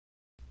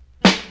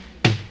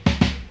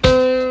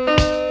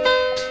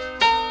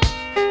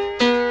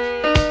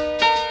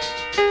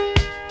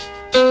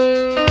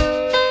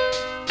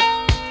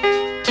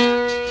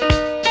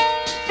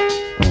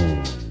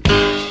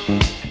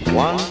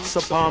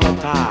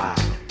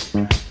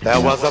time,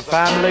 there was a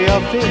family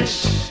of fish.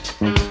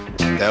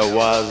 There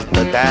was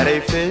the daddy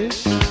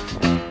fish,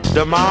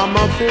 the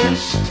mama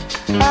fish,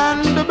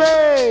 and the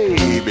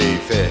baby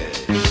fish.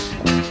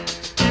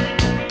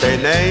 They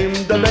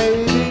named the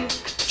baby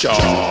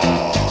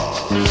Jaws.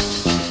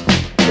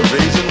 The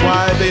reason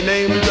why they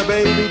named the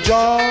baby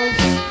Jaws,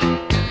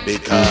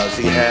 because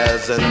he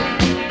has an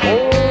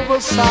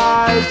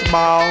oversized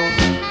mouth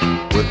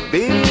with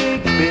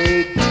big,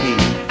 big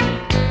teeth,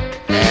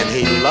 and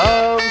he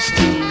loves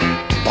to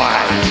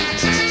bite.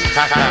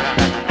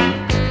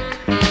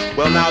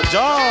 Well, now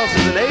Jaws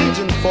is an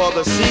agent for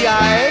the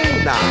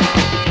CIA now.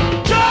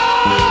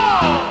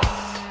 Jaws!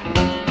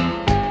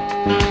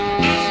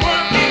 He's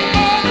working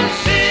for the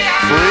CIA.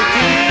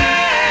 Freaky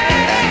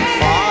and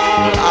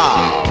far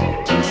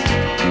out.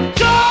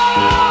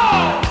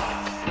 Jaws!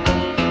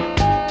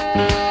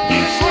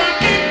 He's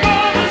working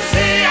for the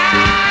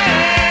CIA.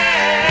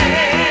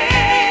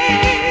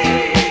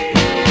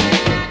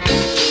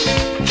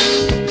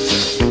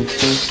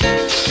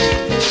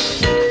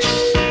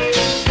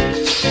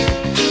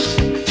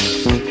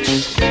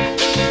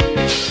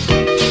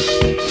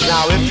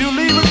 Now if you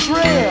leave a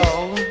trail,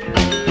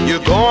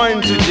 you're going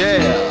to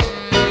jail.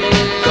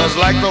 'Cause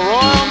like the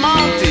Royal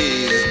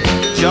Mounties,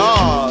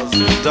 Jaws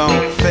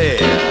don't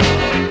fail.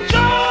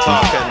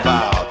 Talking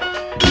about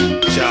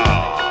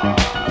Jaws.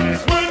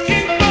 He's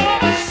working for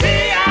the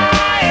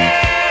CIA.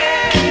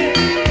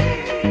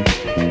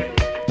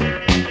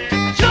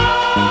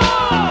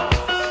 Jaws.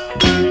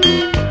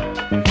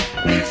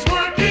 He's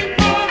working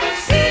for the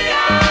CIA.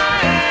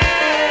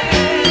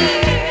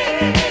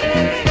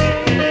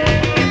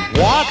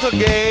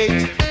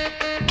 Watergate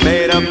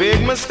made a big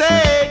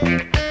mistake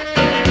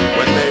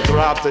when they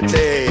dropped the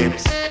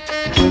tapes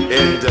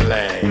in the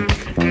lake.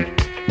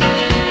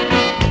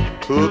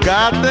 Who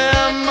got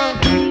them?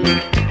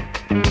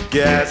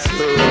 Guess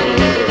who?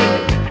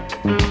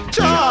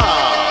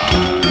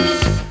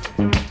 Jaws.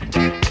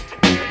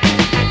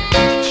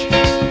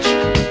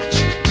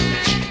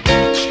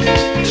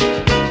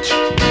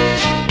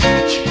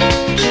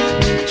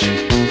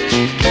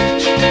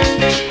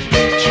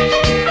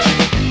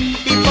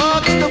 He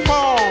bugs the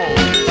phone,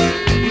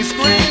 he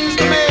screams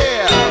the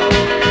mail,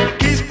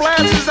 he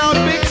splashes out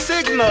big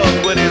signals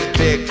with his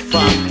big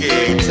funky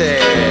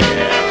tail.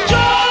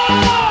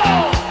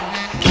 Jaws!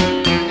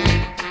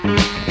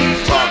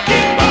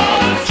 Talking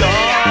about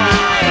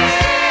Jaws.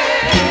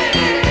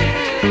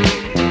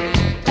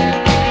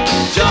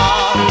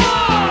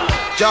 Jaws,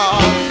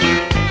 Jaws.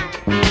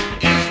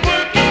 He's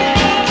working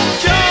for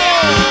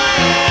Jaws.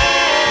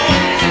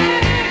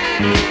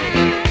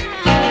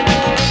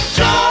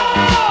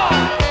 Jaws.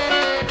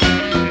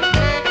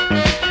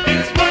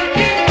 He's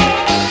working for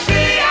the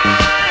CIA.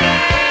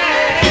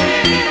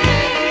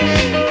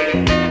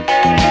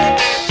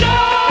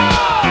 Jaws.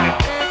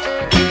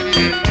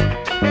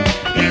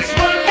 He's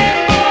working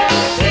for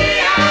the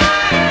CIA.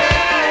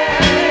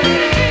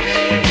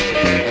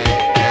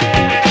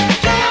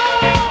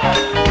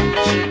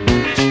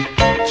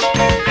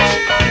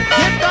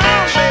 Get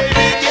down,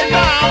 baby, get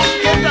down,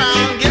 get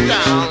down, get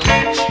down.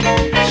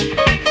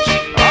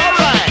 All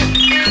right.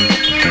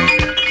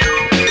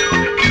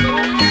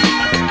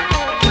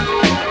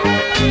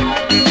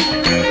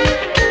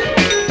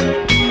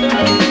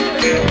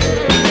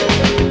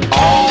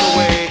 All the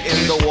way in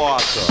the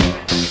water.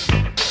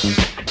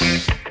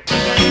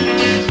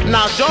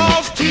 Now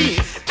Jaws'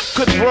 teeth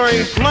could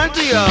bring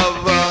plenty of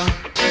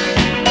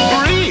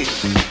grief.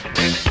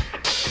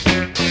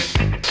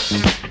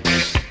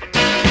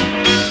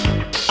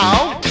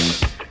 Ouch!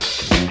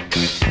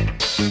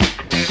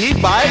 He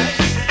bites.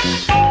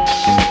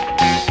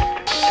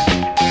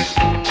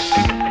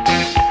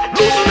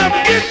 Loosen up,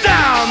 get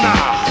down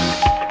now.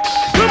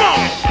 Come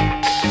on,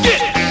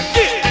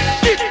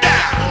 get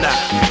down now.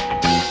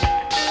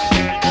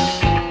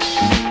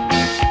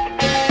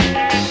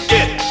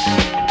 Get.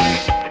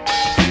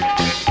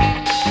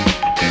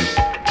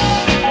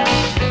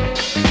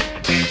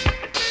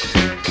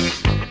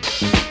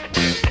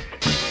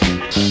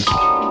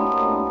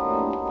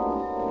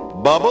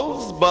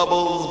 Bubbles,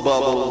 bubbles,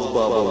 bubbles,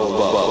 bubbles,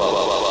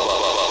 bubbles.